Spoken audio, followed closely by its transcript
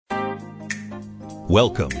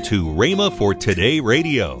Welcome to Rhema for Today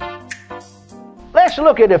Radio. Let's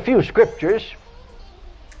look at a few scriptures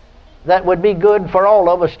that would be good for all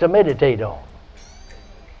of us to meditate on.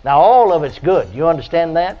 Now, all of it's good. You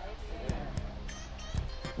understand that?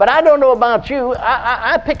 But I don't know about you.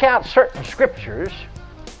 I pick out certain scriptures,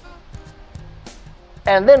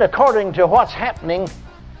 and then according to what's happening,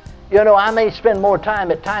 I may spend more time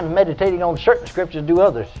at times meditating on certain scriptures than do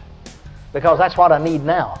others, because that's what I need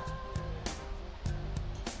now.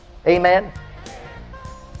 Amen?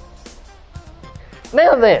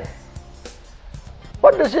 Now then,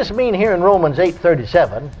 what does this mean here in Romans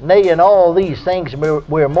 8:37? Nay, in all these things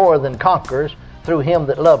we're more than conquerors through Him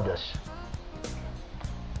that loved us.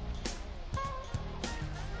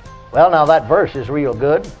 Well, now that verse is real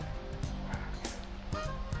good.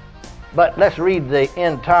 But let's read the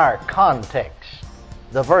entire context.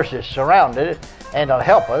 The verses surrounded it, and it'll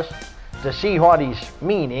help us to see what he's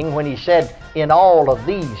meaning when he said, in all of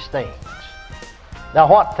these things. Now,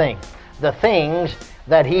 what things? The things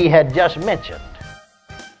that he had just mentioned.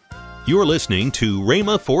 You're listening to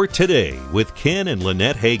Rhema for Today with Ken and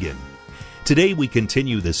Lynette Hagin. Today we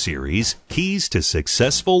continue the series, Keys to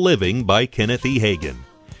Successful Living by Kenneth E. Hagin.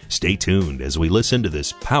 Stay tuned as we listen to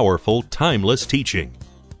this powerful, timeless teaching.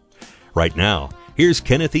 Right now, here's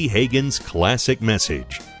Kenneth E. Hagin's classic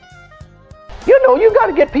message. You got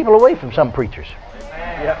to get people away from some preachers.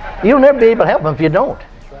 Yeah. You'll never be able to help them if you don't.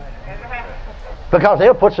 Because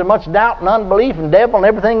they'll put so much doubt and unbelief and devil and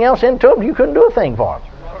everything else into them, you couldn't do a thing for them.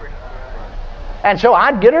 And so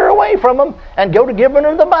I'd get her away from them and go to giving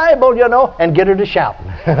her the Bible, and get her to shouting.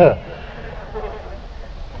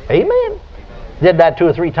 Amen. Did that 2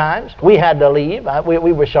 or 3 times. We had to leave.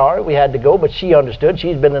 We were sorry. We had to go, but she understood.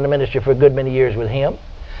 She's been in the ministry for a good many years with him.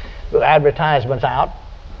 Advertisements out.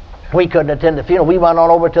 We couldn't attend the funeral. We went on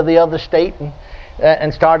over to the other state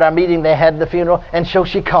and started our meeting. They had the funeral, and so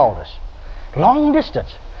she called us. Long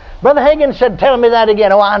distance. Brother Hagin said, tell me that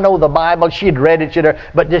again. Oh, I know the Bible. She'd read it.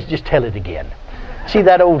 But just tell it again. See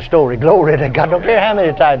that old story. Glory to God. Don't care how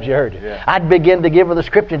many times you heard it. Yeah. I'd begin to give her the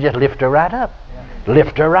scripture and just lift her right up. Yeah.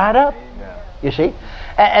 Lift her right up. You see?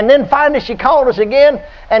 And then finally she called us again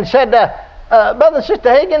and said, Brother and Sister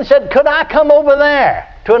Hagin said, could I come over there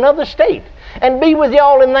to another state and be with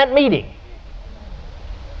y'all in that meeting?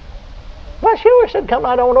 Well, sure, said, come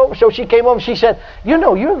right on over. So she came over and she said, you're the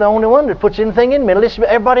only one that puts anything in me. Listen,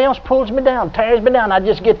 everybody else pulls me down, tears me down. I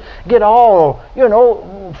just get all,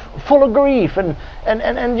 full of grief and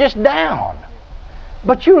just down.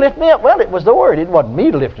 But you lift me up. Well, it was the Word. It wasn't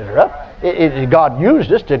me lifting her up. God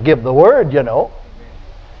used us to give the Word,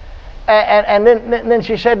 And then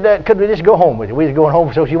she said, could we just go home with you? We were going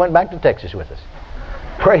home, so she went back to Texas with us.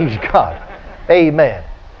 Praise God. Amen.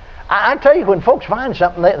 I tell you, when folks find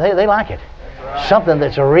something, they like it. Right. Something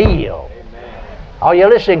that's real. Amen. Are you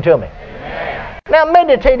listening to me? Amen. Now,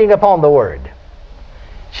 meditating upon the Word.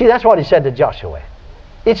 See, that's what he said to Joshua.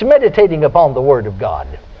 It's meditating upon the Word of God.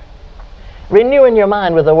 Renewing your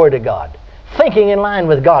mind with the Word of God. Thinking in line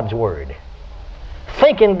with God's Word.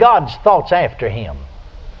 Thinking God's thoughts after Him.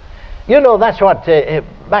 That's what,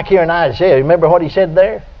 back here in Isaiah, remember what he said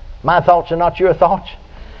there? My thoughts are not your thoughts.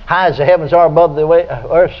 High as the heavens are above the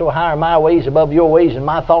earth, so high are my ways above your ways, and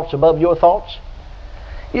my thoughts above your thoughts.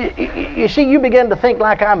 You see, you begin to think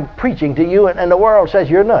like I'm preaching to you, and the world says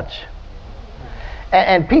you're nuts.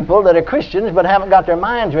 And people that are Christians but haven't got their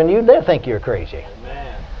minds renewed, they'll think you're crazy.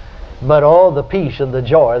 Amen. But all the peace and the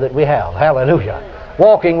joy that we have, hallelujah,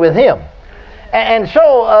 walking with Him. And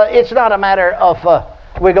so it's not a matter of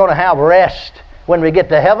we're going to have rest when we get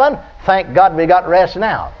to heaven. Thank God we got rest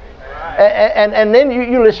now. And then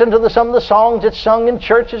you listen to some of the songs that's sung in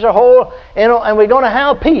church as a whole, and we're going to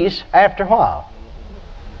have peace after a while.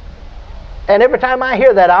 And every time I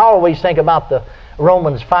hear that, I always think about the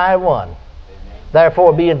Romans 5:1.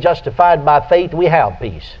 Therefore, being justified by faith, we have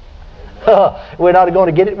peace. We're not going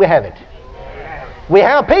to get it, we have it. We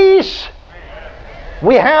have peace.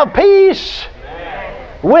 We have peace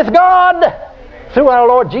with God through our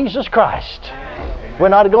Lord Jesus Christ. We're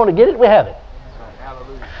not going to get it, we have it.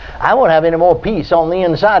 I won't have any more peace on the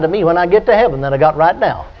inside of me when I get to heaven than I got right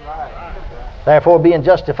now. Therefore, being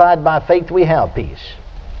justified by faith, we have peace.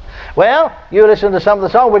 Well, you listen to some of the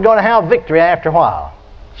songs, we're going to have victory after a while.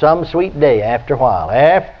 Some sweet day after a while.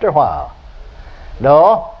 After a while.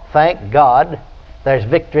 No, thank God, there's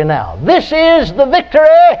victory now. This is the victory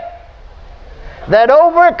that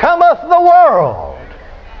overcometh the world.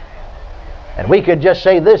 And we could just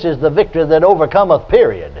say this is the victory that overcometh,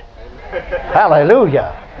 period.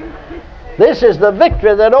 Hallelujah. This is the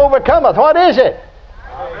victory that overcometh. What is it?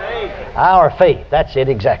 Our faith. That's it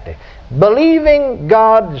exactly. Believing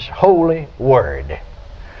God's holy word.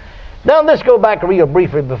 Now let's go back real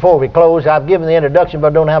briefly before we close. I've given the introduction, but I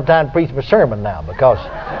don't have time to preach my sermon now because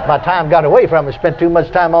my time got away from it. Spent too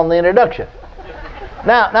much time on the introduction.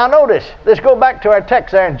 Now notice, let's go back to our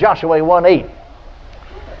text there in Joshua 1:8.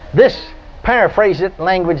 This paraphrased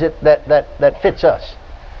language that fits us.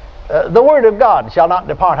 The word of God shall not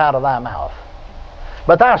depart out of thy mouth,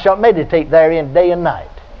 but thou shalt meditate therein day and night,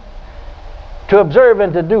 to observe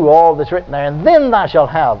and to do all that's written there, and then thy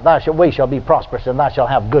way shall be prosperous, and thou shalt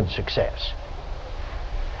have good success.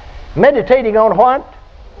 Meditating on what?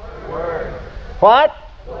 The Word. What?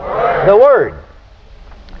 The Word. The Word.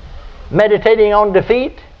 Meditating on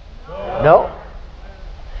defeat? No.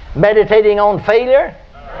 Meditating on failure?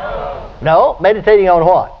 No. Meditating on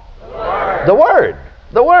what? The Word.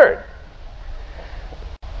 The Word.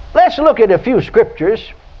 Let's look at a few scriptures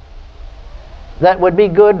that would be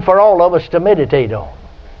good for all of us to meditate on.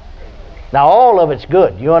 Now, all of it's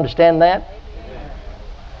good. You understand that?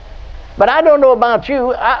 But I don't know about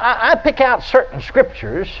you. I pick out certain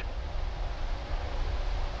scriptures,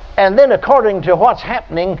 and then according to what's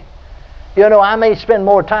happening, I may spend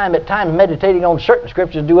more time at times meditating on certain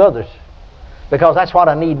scriptures than do others, because that's what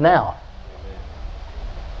I need now.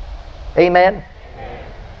 Amen?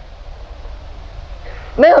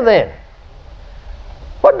 Now then,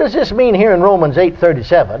 what does this mean here in Romans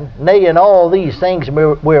 8:37? Nay, in all these things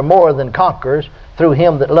we're more than conquerors through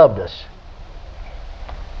Him that loved us.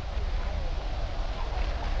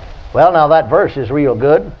 Well, now that verse is real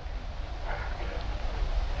good.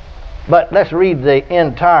 But let's read the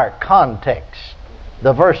entire context.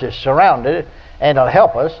 The verses surrounded it, and it'll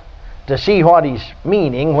help us to see what he's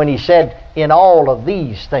meaning when he said, in all of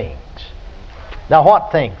these things. Now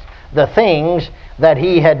what things? The things that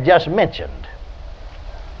he had just mentioned.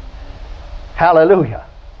 Hallelujah.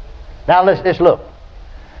 Now let's look.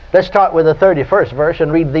 Let's start with the 31st verse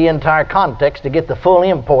and read the entire context to get the full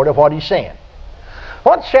import of what he's saying.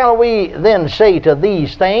 What shall we then say to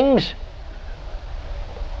these things?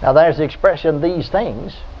 Now there's the expression, these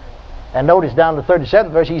things. And notice down to the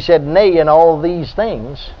 37th verse, he said, nay, in all these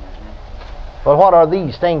things. Well, what are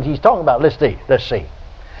these things he's talking about? Let's see.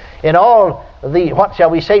 In all the, what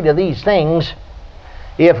shall we say to these things?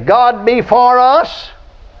 If God be for us,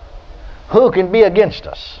 who can be against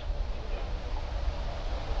us?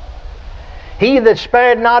 He that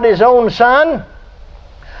spared not his own Son,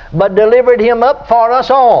 but delivered him up for us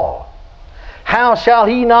all, how shall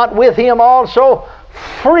he not with him also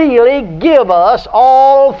freely give us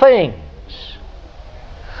all things?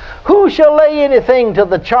 Who shall lay anything to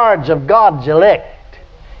the charge of God's elect?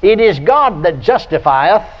 It is God that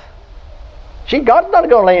justifieth. See, God's not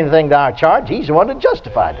going to lay anything to our charge. He's the one that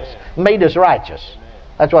justified us, made us righteous.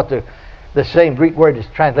 That's what the same Greek word is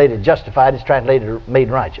translated justified, is translated made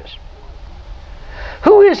righteous.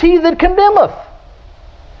 Who is he that condemneth?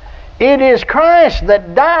 It is Christ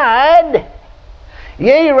that died,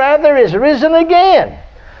 yea, rather is risen again,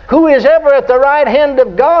 who is ever at the right hand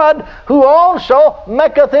of God, who also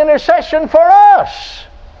maketh intercession for us.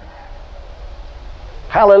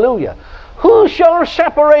 Hallelujah. Who shall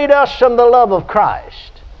separate us from the love of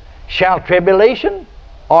Christ? Shall tribulation,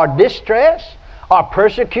 or distress, or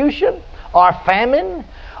persecution, or famine,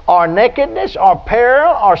 or nakedness, or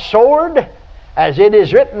peril, or sword? As it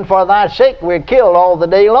is written, for thy sake we're killed all the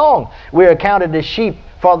day long. We're accounted as sheep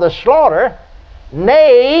for the slaughter.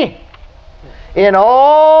 Nay, in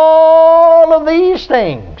all of these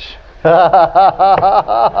things.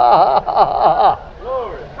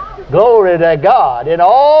 Glory to God. In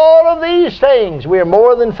all of these things, we're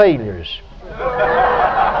more than failures.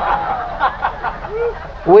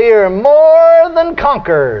 We're more than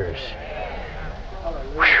conquerors.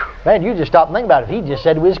 Whew. Man, you just stop and think about it. If he just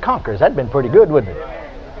said we was conquerors, that'd been pretty good, wouldn't it?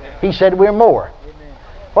 He said we're more.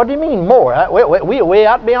 What do you mean more? We're way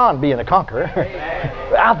out beyond being a conqueror.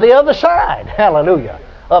 Out the other side, hallelujah,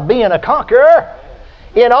 of being a conqueror.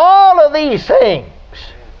 In all of these things,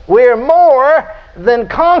 we're more than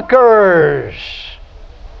conquerors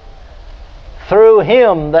through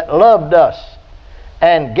Him that loved us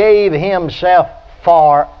and gave Himself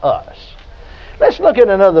for us. Let's look at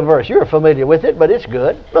another verse. You're familiar with it, but it's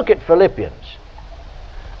good. Look at Philippians,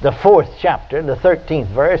 the 4th chapter, the 13th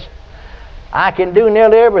verse. I can do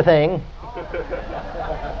nearly everything.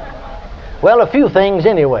 Well, a few things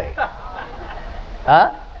anyway.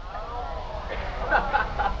 Huh?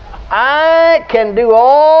 I can do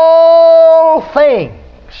all things.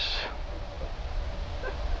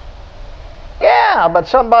 Yeah, but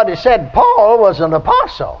somebody said Paul was an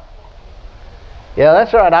apostle. Yeah,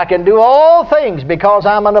 that's right. I can do all things because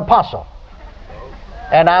I'm an apostle.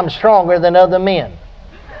 And I'm stronger than other men.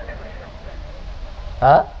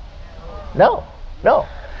 Huh? No.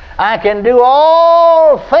 I can do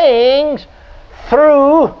all things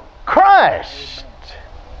through Christ.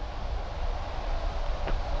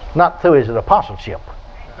 Not through his apostleship.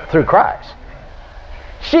 Through Christ.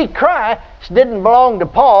 See, Christ didn't belong to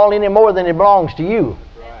Paul any more than he belongs to you.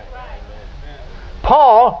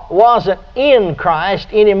 Paul wasn't in Christ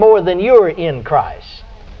any more than you're in Christ.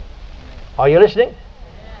 Are you listening?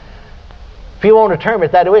 If you want to term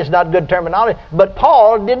it that way, it's not good terminology. But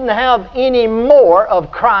Paul didn't have any more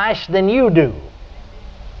of Christ than you do.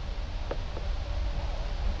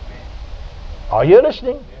 Are you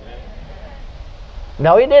listening?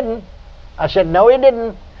 No, he didn't. I said, no, he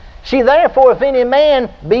didn't. See, therefore, if any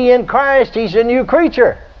man be in Christ, he's a new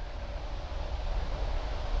creature.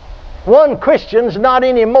 One Christian's not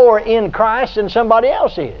any more in Christ than somebody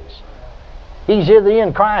else is. He's either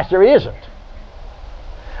in Christ or isn't.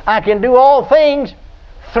 I can do all things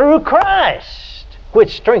through Christ,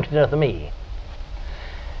 which strengtheneth me.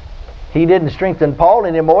 He didn't strengthen Paul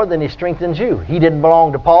any more than he strengthens you. He didn't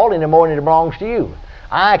belong to Paul any more than he belongs to you.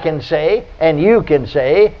 I can say, and you can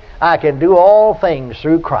say, I can do all things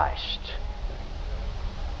through Christ,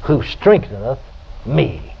 who strengtheneth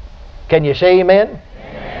me. Can you say amen?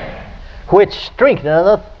 Amen. Which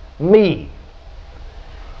strengtheneth me.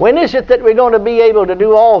 When is it that we're going to be able to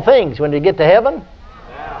do all things? When we get to heaven?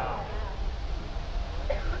 Now.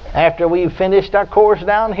 After we've finished our course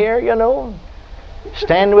down here,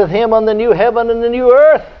 stand with him on the new heaven and the new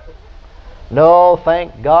earth. No,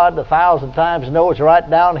 thank God 1,000 times no, it's right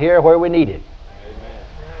down here where we need it. Amen.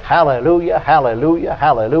 Hallelujah, hallelujah,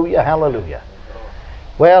 hallelujah, hallelujah.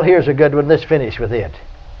 Well, here's a good one. Let's finish with it.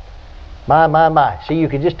 My. See, you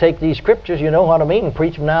could just take these scriptures, you know what I mean, and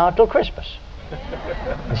preach them now until Christmas.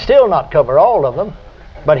 And still not cover all of them.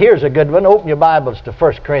 But here's a good one. Open your Bibles to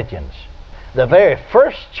 1 Corinthians, the very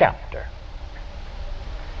first chapter,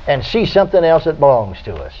 and see something else that belongs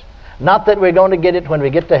to us. Not that we're going to get it when we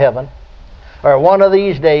get to heaven, or one of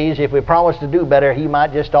these days, if we promise to do better, he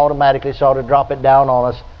might just automatically sort of drop it down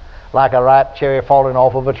on us like a ripe cherry falling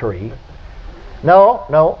off of a tree.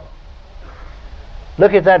 No.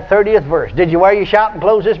 Look at that 30th verse. Did you wear your shouting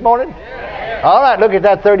clothes this morning? Yeah. All right, look at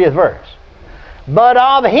that 30th verse. But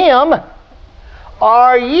of him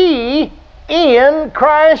are ye in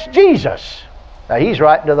Christ Jesus. Now he's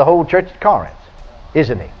writing to the whole church at Corinth,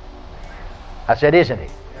 isn't he? I said, isn't he?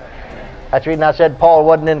 That's the reason I said Paul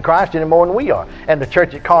wasn't in Christ any more than we are. And the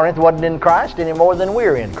church at Corinth wasn't in Christ any more than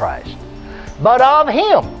we're in Christ. But of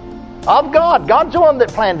him, of God, God's the one that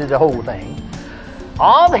planted the whole thing.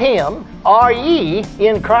 Of him are ye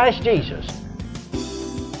in Christ Jesus.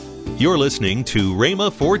 You're listening to Rhema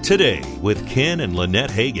for Today with Ken and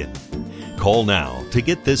Lynette Hagin. Call now to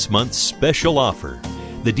get this month's special offer.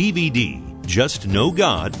 The DVD, Just Know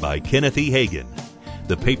God by Kenneth E. Hagin.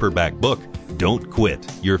 The paperback book, Don't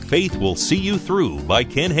Quit, Your Faith Will See You Through by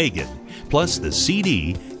Ken Hagin. Plus the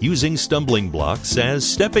CD, Using Stumbling Blocks as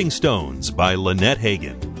Stepping Stones by Lynette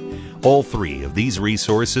Hagin. All three of these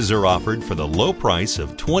resources are offered for the low price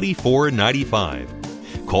of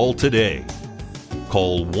 $24.95. Call today.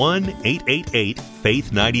 Call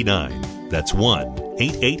 1-888-FAITH-99. That's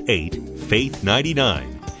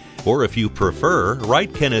 1-888-FAITH-99. Or if you prefer,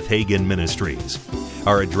 write Kenneth Hagin Ministries.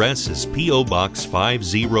 Our address is P.O. Box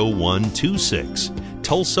 50126,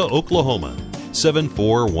 Tulsa, Oklahoma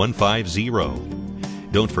 74150.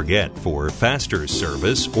 Don't forget, for faster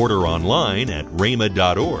service, order online at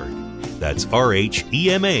rhema.org. That's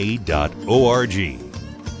RHEMA.org.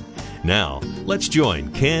 Now, let's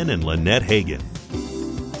join Ken and Lynette Hagin.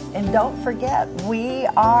 And don't forget, we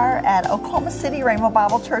are at Oklahoma City, Rhema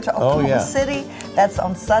Bible Church, Oklahoma City. That's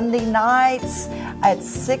on Sunday nights at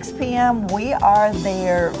 6 p.m. We are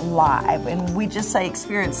there live. And we just say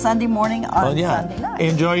experience Sunday morning on Sunday night.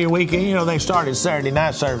 Enjoy your weekend. They started Saturday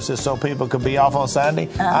night services so people could be off on Sunday.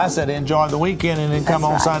 I said enjoy the weekend and then come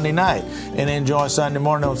on Sunday night. And enjoy Sunday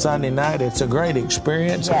morning on Sunday night. It's a great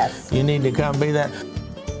experience. Yes. You need to come be there.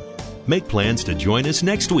 Make plans to join us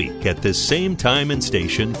next week at this same time and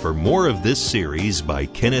station for more of this series by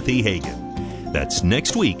Kenneth E. Hagin. That's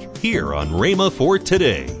next week here on Rhema for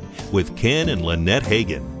Today with Ken and Lynette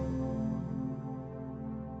Hagin.